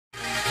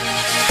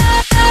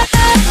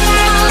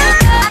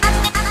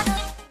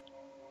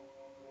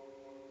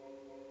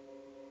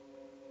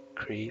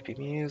Creepy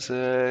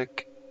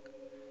music.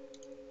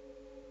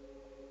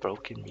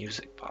 Broken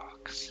music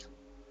box.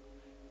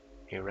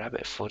 A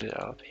rabbit folded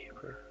out of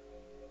paper.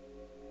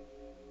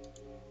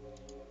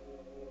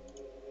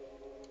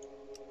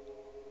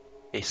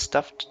 A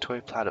stuffed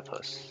toy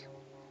platypus.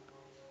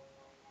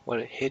 What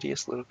a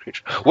hideous little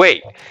creature.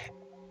 Wait!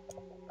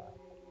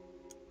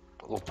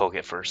 We'll poke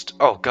it first.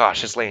 Oh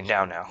gosh, it's laying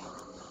down now.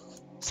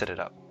 Set it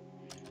up.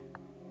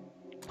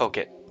 Poke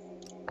it.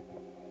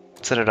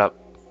 Set it up.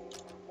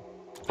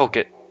 Poke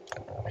it.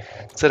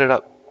 Set it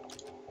up.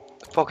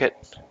 Poke it.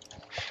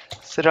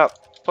 Sit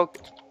up. Poke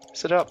it.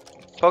 Sit up.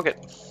 Poke it.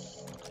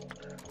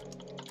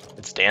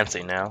 It's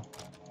dancing now.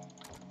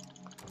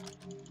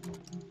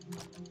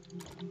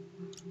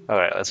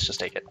 Alright, let's just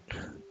take it.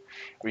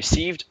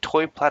 Received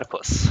toy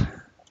platypus.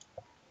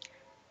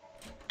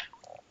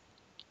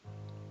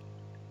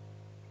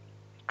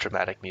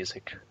 Dramatic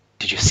music.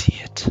 Did you see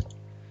it?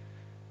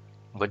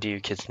 What do you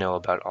kids know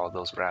about all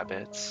those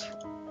rabbits?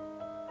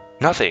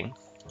 Nothing.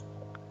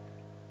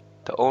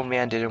 The old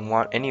man didn't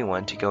want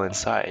anyone to go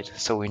inside,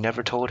 so we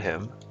never told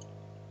him.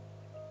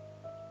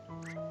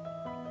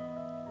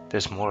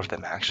 There's more of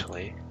them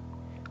actually.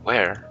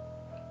 Where?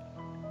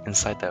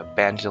 Inside the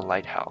abandoned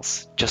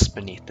lighthouse, just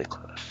beneath the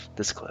cliff.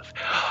 This cliff.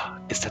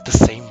 Is that the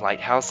same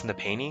lighthouse in the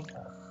painting?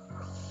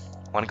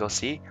 Wanna go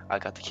see? I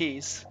got the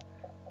keys.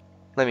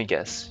 Let me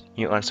guess,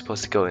 you aren't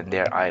supposed to go in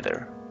there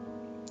either.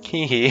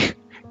 Hee hee.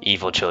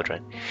 Evil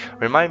children.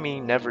 Remind me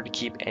never to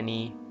keep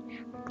any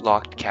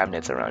locked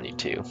cabinets around you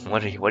too.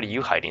 What are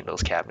you hiding in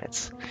those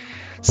cabinets?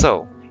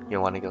 So,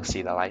 you wanna go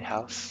see the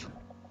lighthouse?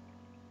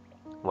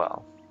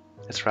 Well,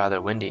 it's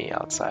rather windy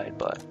outside,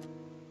 but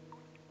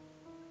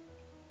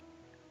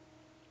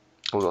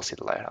we'll go see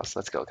the lighthouse.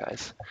 Let's go,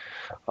 guys.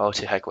 Oh,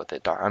 to heck with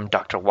it. I'm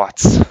Dr.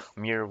 Watts.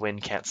 Mere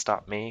wind can't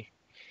stop me.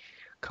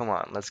 Come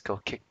on, let's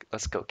go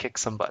kick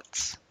some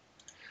butts.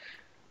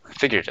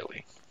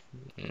 Figuratively,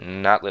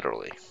 not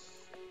literally.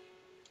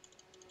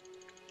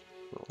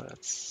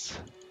 Let's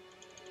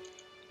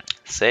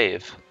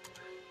save.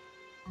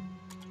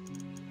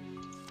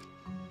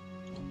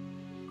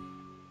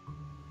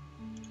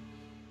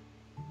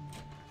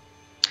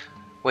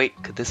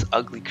 Wait, could this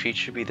ugly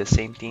creature be the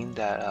same thing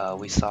that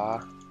we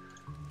saw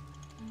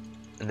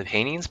in the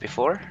paintings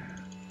before?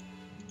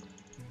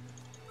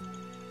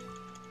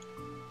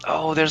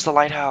 Oh, there's the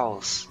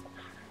lighthouse.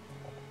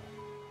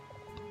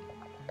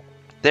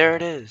 There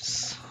it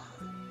is.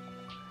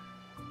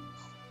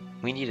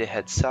 We need to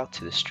head south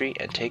to the street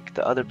and take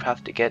the other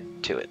path to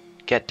get to it.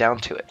 Get down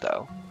to it,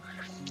 though.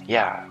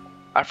 Yeah,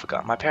 I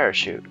forgot my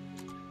parachute.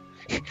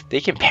 They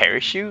can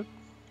parachute?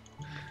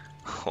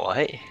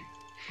 What?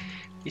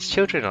 These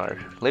children are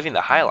living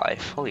the high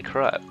life. Holy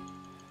crap.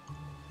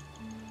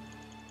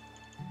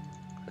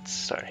 Let's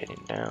start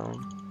heading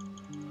down.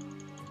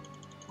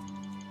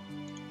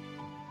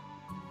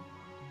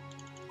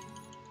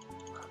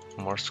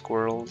 More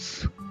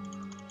squirrels.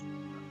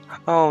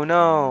 Oh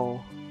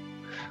no!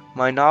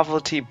 My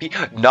novelty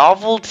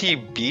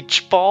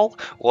beach ball?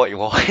 What?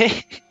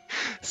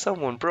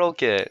 Someone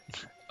broke it.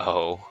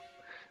 Oh.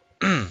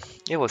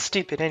 It was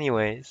stupid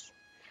anyways.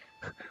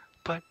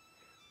 But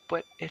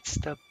it's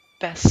the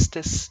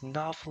bestest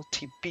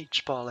novelty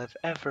beach ball I've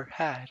ever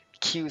had.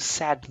 Cue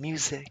sad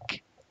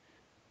music.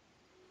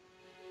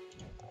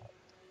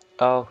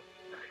 Oh,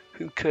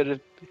 who could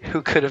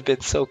have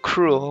been so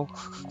cruel?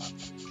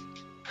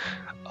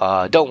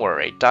 Don't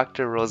worry,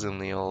 Dr.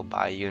 Rosalie will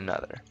buy you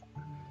another.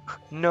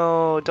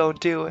 No, don't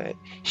do it.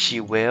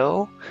 She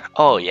will?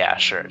 Oh yeah,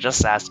 sure.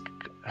 Just ask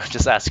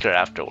her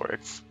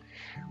afterwards.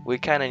 We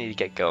kind of need to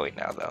get going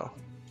now, though.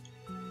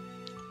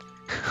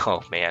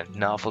 Oh man,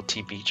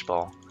 novelty beach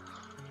ball.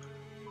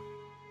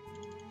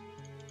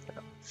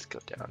 Let's go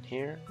down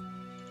here.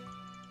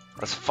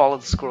 Let's follow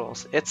the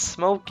squirrels. It's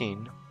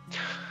smoking.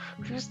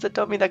 Who's the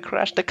dummy that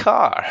crashed the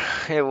car?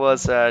 It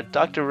was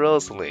Dr.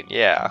 Rosaline.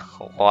 Yeah.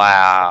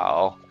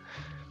 Wow.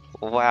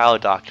 Wow,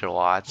 Dr.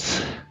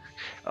 Watts.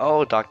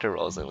 Oh, Dr.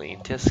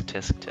 Rosaline. Tisk,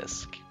 tisk,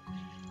 tisk.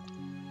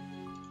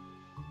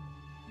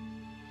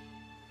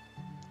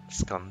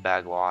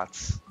 Scumbag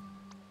Watts.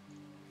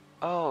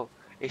 Oh,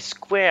 a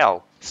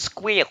squirrel.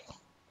 Squeal.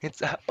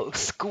 It's a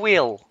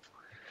squeal.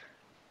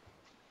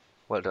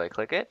 What, do I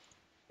click it?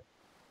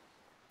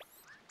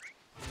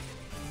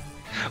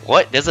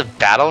 What? There's a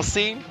battle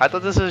scene? I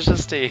thought this was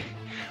just a...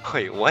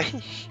 Wait, what?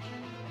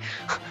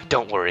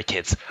 Don't worry,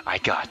 kids. I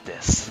got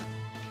this.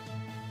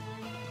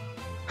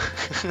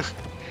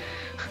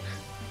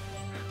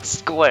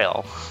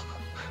 Squirrel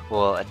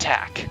will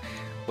attack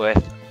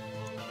with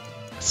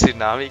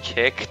Tsunami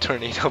Kick,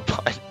 Tornado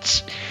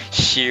Punch,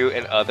 Shoe,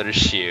 and Other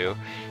Shoe.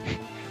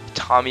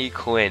 Tommy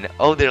Quinn.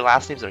 Oh, their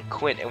last names are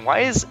Quinn. And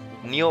why is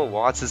Neil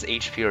Watts'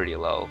 HP already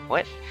low?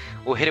 What?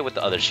 We'll hit it with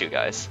the other shoe,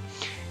 guys.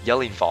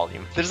 Yelling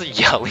volume. There's a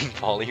yelling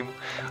volume.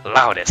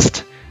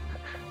 Loudest.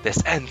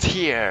 This ends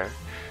here.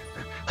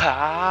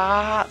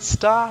 Ah!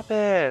 Stop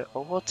it!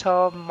 Oh, we'll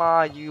tell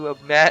Ma you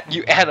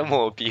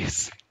animal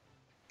abuse.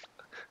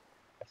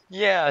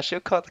 Yeah, she'll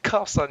call the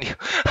cops on you.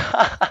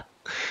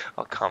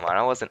 Oh, come on.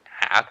 I wasn't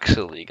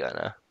actually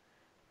gonna.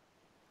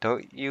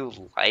 Don't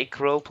you like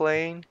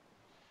role-playing?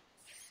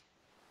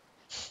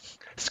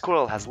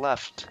 Squirrel has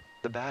left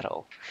the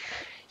battle.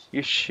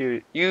 You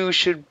should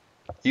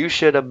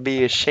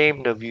be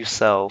ashamed of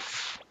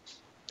yourself.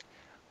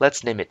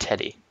 Let's name it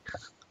Teddy.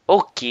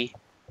 Okay.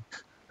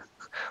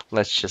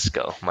 Let's just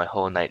go. My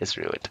whole night is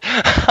ruined.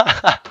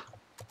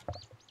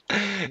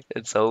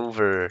 It's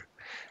over.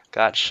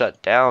 Got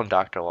shut down,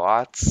 Dr.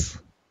 Watts.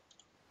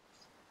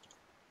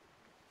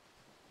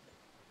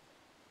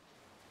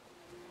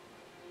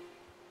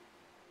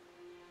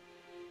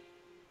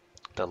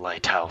 The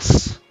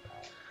lighthouse.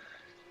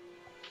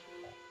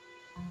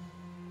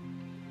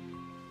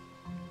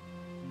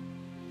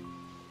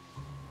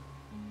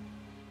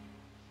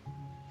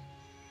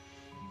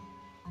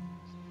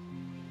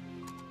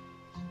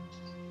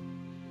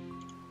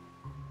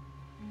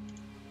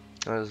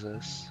 What is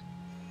this?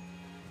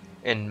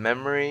 In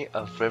memory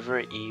of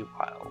River E.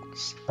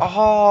 Wilds.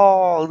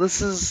 Oh,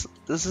 this is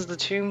the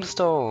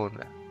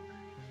tombstone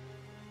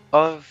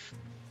of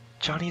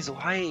Johnny's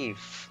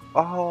wife.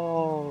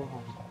 Oh,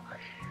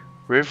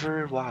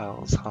 River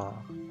Wilds, huh?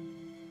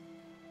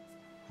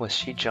 Was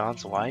she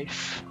John's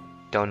wife?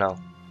 Don't know.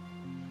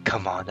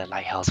 Come on, the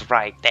lighthouse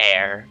right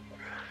there.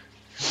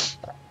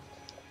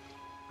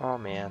 Oh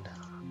man.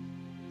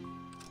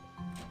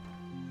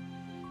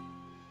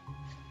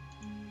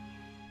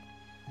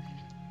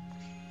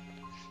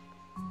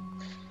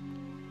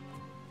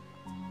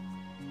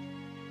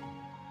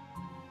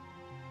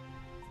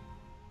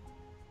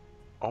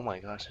 Oh my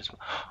gosh, there's...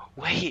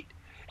 Wait!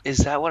 Is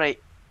that what I...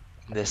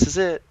 This is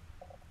it.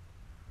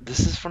 This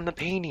is from the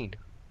painting.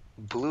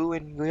 Blue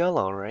and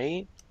yellow,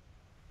 right?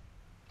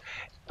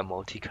 A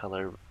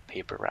multicolored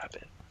paper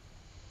rabbit.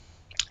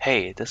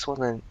 Hey, this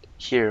wasn't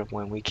here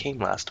when we came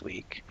last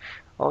week.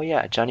 Oh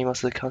yeah, Johnny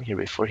must have come here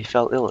before he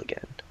fell ill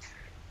again.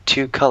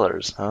 2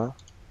 colors, huh?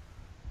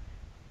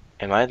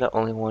 Am I the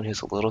only one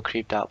who's a little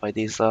creeped out by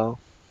these though?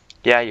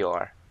 Yeah, you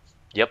are.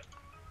 Yep.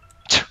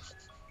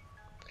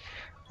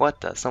 What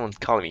the? Someone's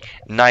calling me.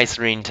 Nice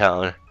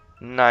ringtone.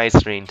 Nice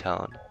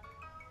ringtone.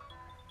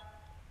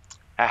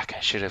 Ack,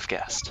 I should have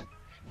guessed.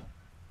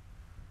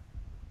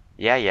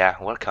 Yeah,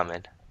 we're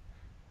coming.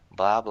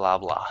 Blah, blah,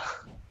 blah.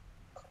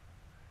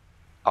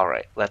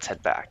 Alright, let's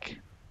head back.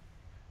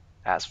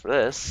 As for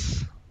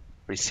this,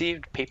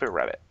 received paper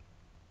rabbit.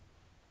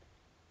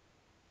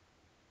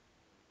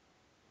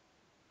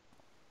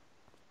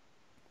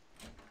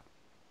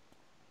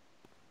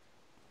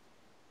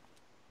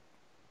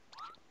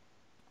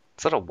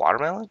 Is that a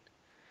watermelon?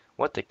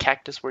 What the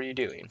cactus were you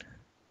doing?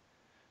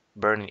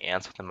 Burning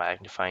ants with a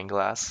magnifying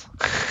glass?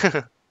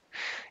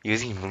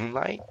 Using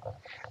moonlight?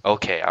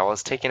 Okay, I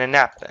was taking a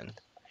nap then.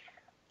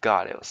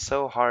 God, it was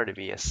so hard to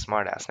be a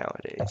smartass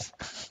nowadays.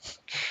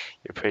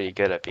 You're pretty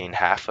good at being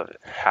half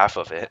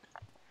of it.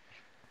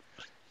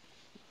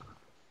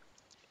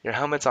 Your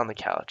helmet's on the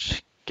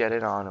couch. Get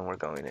it on and we're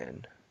going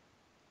in.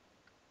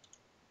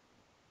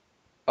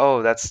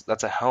 Oh, that's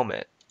a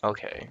helmet.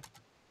 Okay.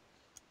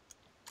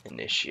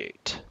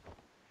 Initiate.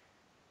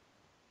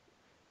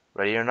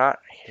 Ready or not?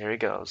 Here it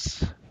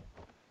goes.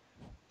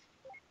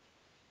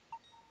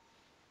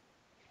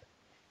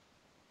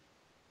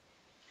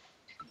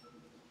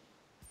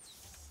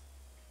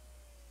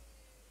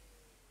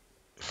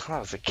 Oh,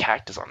 there's a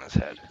cactus on his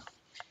head.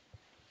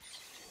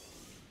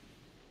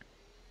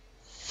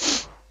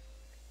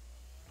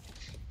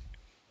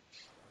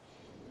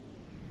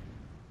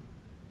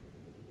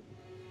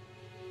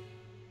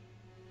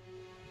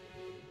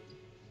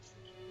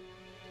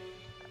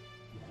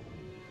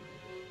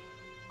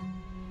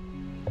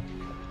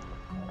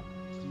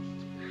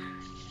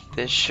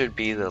 This should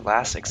be the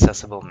last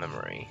accessible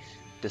memory.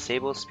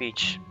 Disable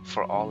speech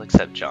for all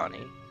except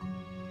Johnny.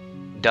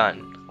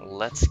 Done.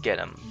 Let's get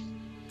him.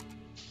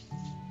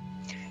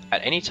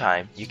 At any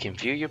time, you can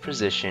view your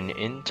position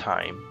in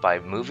time by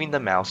moving the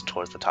mouse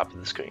towards the top of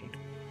the screen.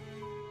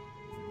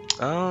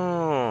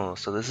 Oh,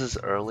 so this is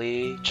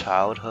early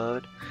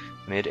childhood,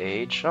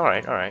 mid-age.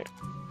 Alright.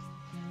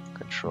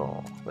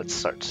 Control. Let's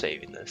start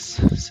saving this.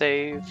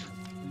 Save.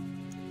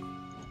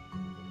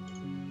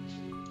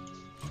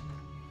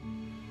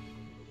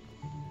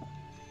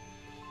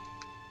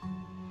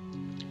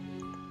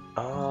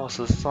 Oh,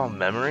 so this is all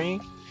memory?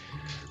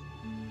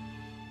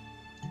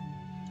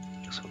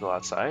 Guess we'll go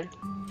outside.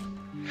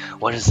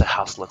 What does the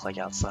house look like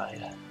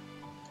outside?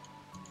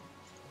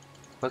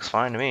 Looks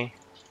fine to me.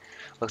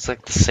 Looks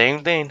like the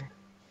same thing.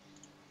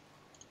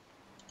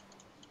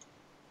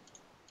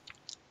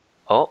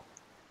 Oh.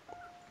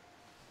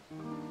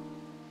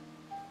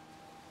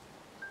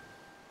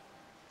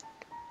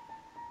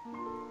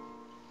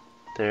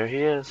 There he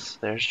is.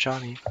 There's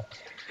Johnny.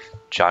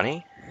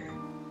 Johnny?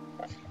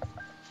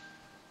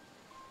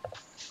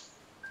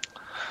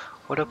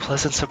 What a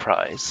pleasant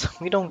surprise.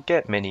 We don't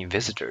get many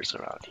visitors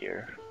around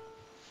here.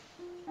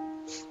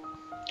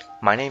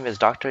 My name is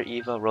Dr.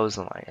 Eva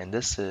Rosenlein, and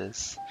this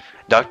is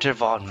Dr.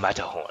 von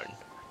Matterhorn.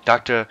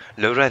 Dr.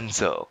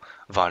 Lorenzo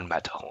von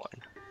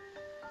Matterhorn.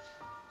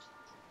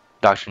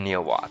 Dr.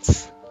 Neil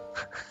Watts.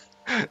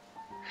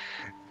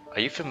 Are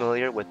you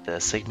familiar with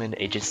the Sigmund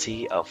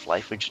Agency of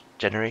Life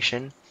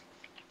Regeneration?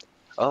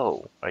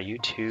 Oh, are you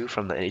too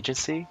from the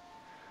agency?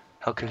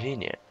 How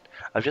convenient.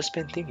 I've just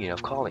been thinking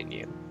of calling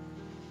you.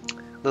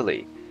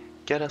 Lily,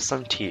 get us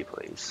some tea,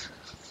 please.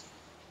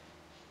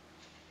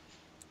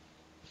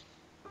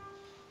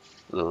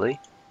 Lily?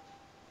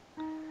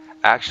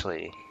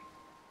 Actually,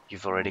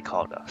 you've already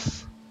called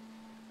us.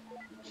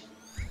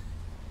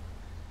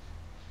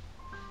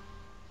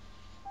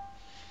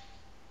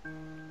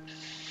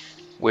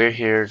 We're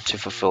here to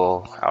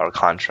fulfill our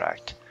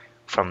contract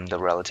from the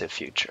relative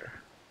future.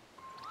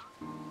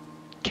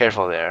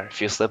 Careful there.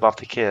 If you slip off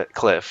the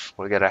cliff,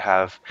 we're gonna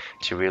have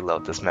to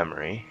reload this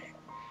memory.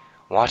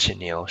 Watch it,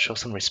 Neil. Show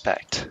some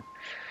respect.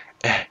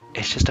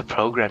 It's just a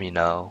program, you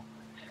know.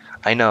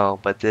 I know,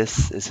 but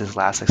this is his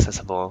last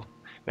accessible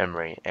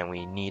memory, and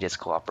we need his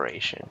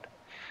cooperation.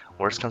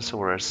 Worst comes to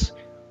worst,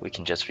 we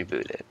can just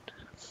reboot it.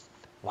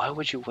 Why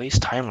would you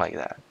waste time like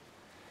that?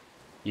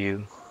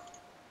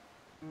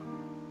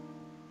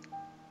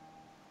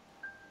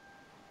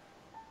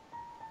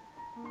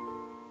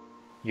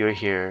 You're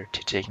here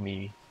to take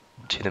me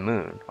to the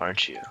moon,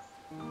 aren't you?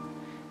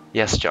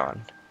 Yes,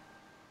 John.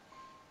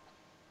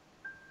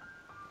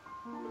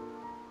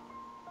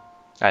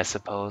 I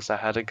suppose I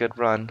had a good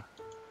run.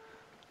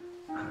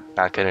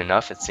 Not good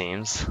enough, it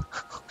seems.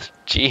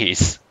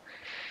 Jeez.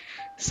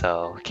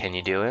 So, can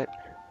you do it?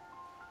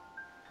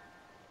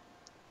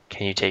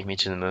 Can you take me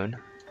to the moon?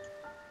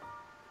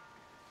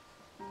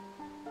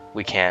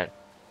 We can't,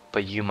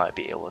 but you might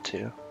be able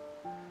to.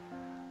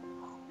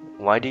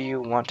 Why do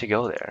you want to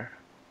go there?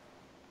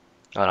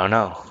 I don't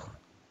know.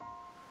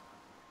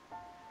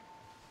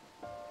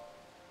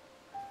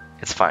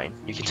 It's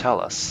fine. You can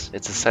tell us.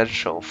 It's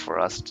essential for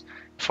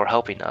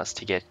helping us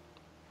to get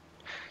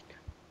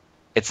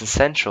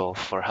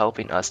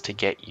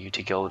you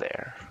to go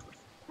there.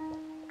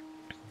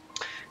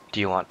 Do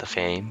you want the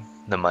fame,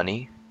 the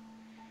money?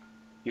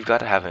 You've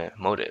got to have a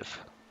motive.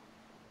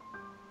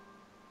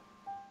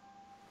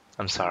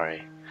 I'm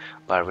sorry,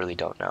 but I really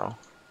don't know.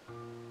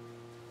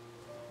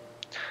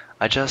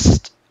 I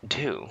just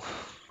do.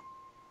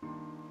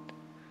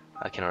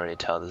 I can already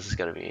tell this is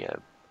gonna be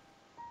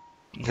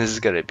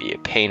a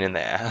pain in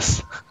the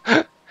ass.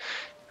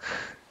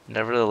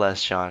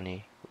 Nevertheless,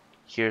 Johnny,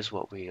 here's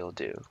what we'll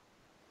do.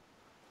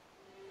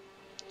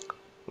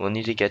 We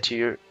need to get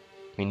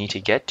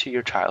to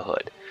your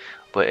childhood,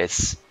 but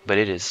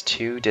it is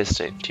too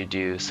distant to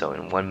do so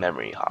in one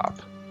memory hop.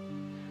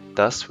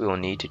 Thus, we will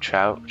need to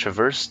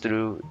traverse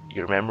through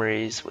your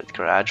memories with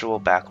gradual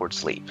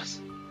backward leaps,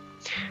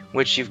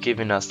 which you've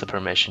given us the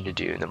permission to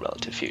do in the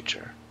relative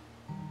future.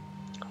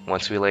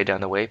 Once we lay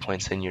down the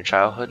waypoints in your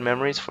childhood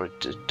memories for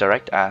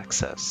direct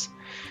access,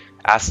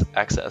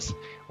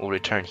 we'll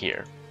return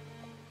here.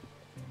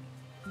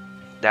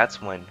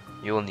 That's when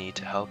you will need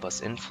to help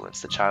us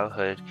influence the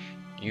childhood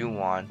you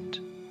want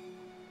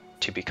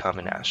to become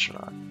an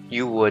astronaut.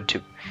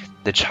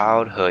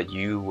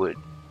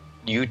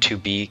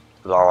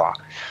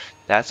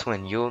 That's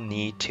when you'll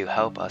need to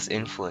help us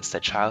influence the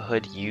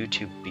childhood you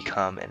to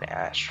become an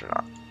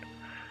astronaut.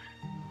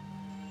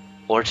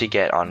 Or to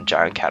get on a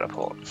giant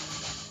catapult.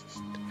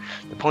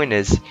 The point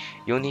is,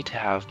 you'll need to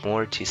have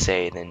more to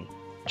say than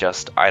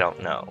just, I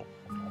don't know.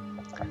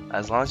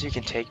 As long as you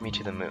can take me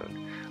to the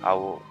moon, I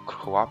will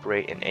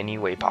cooperate in any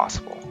way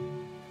possible.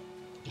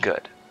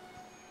 Good.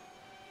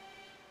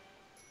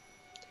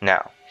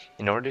 Now,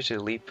 in order to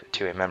leap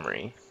to a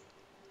memory,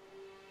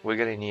 we're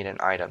going to need an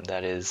item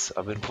that is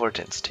of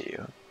importance to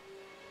you.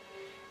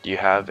 Do you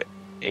have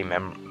a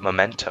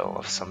memento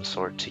of some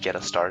sort to get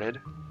us started?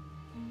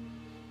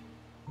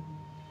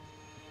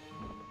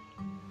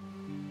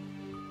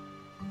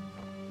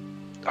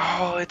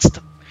 Oh, it's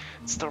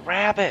the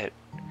rabbit!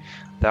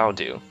 That'll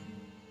do.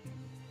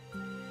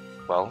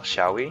 Well,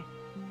 shall we?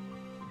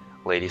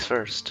 Ladies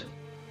first.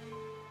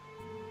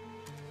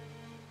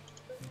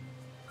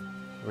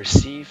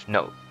 Receive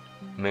note.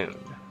 Moon.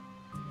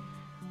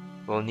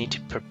 We'll need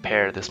to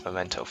prepare this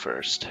memento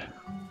first.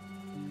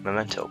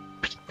 Memento.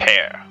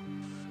 Prepare.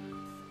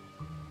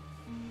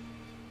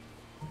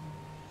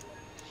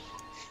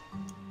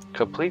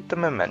 Complete the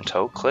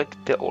memento. Click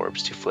the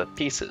orbs to flip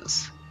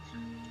pieces.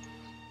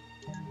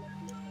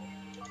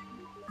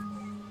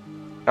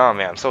 Oh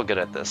man, I'm so good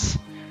at this.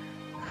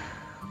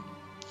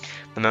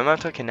 The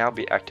memento can now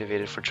be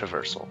activated for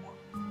traversal.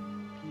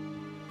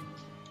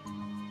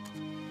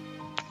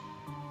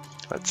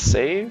 Let's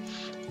save.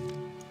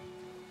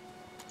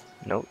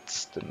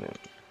 Notes, the moon.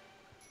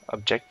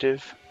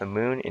 Objective, the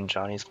moon in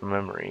Johnny's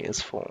memory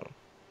is full.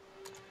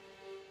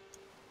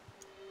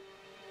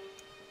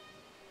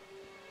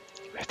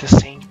 We have the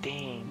same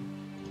thing.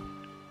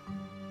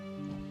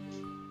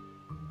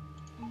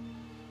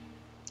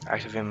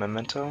 Activate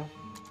memento.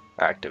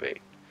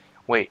 Activate.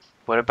 Wait,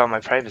 what about my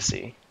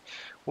privacy?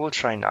 We'll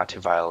try not to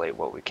violate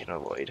what we can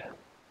avoid.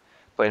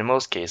 But in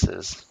most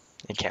cases,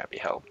 it can't be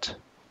helped.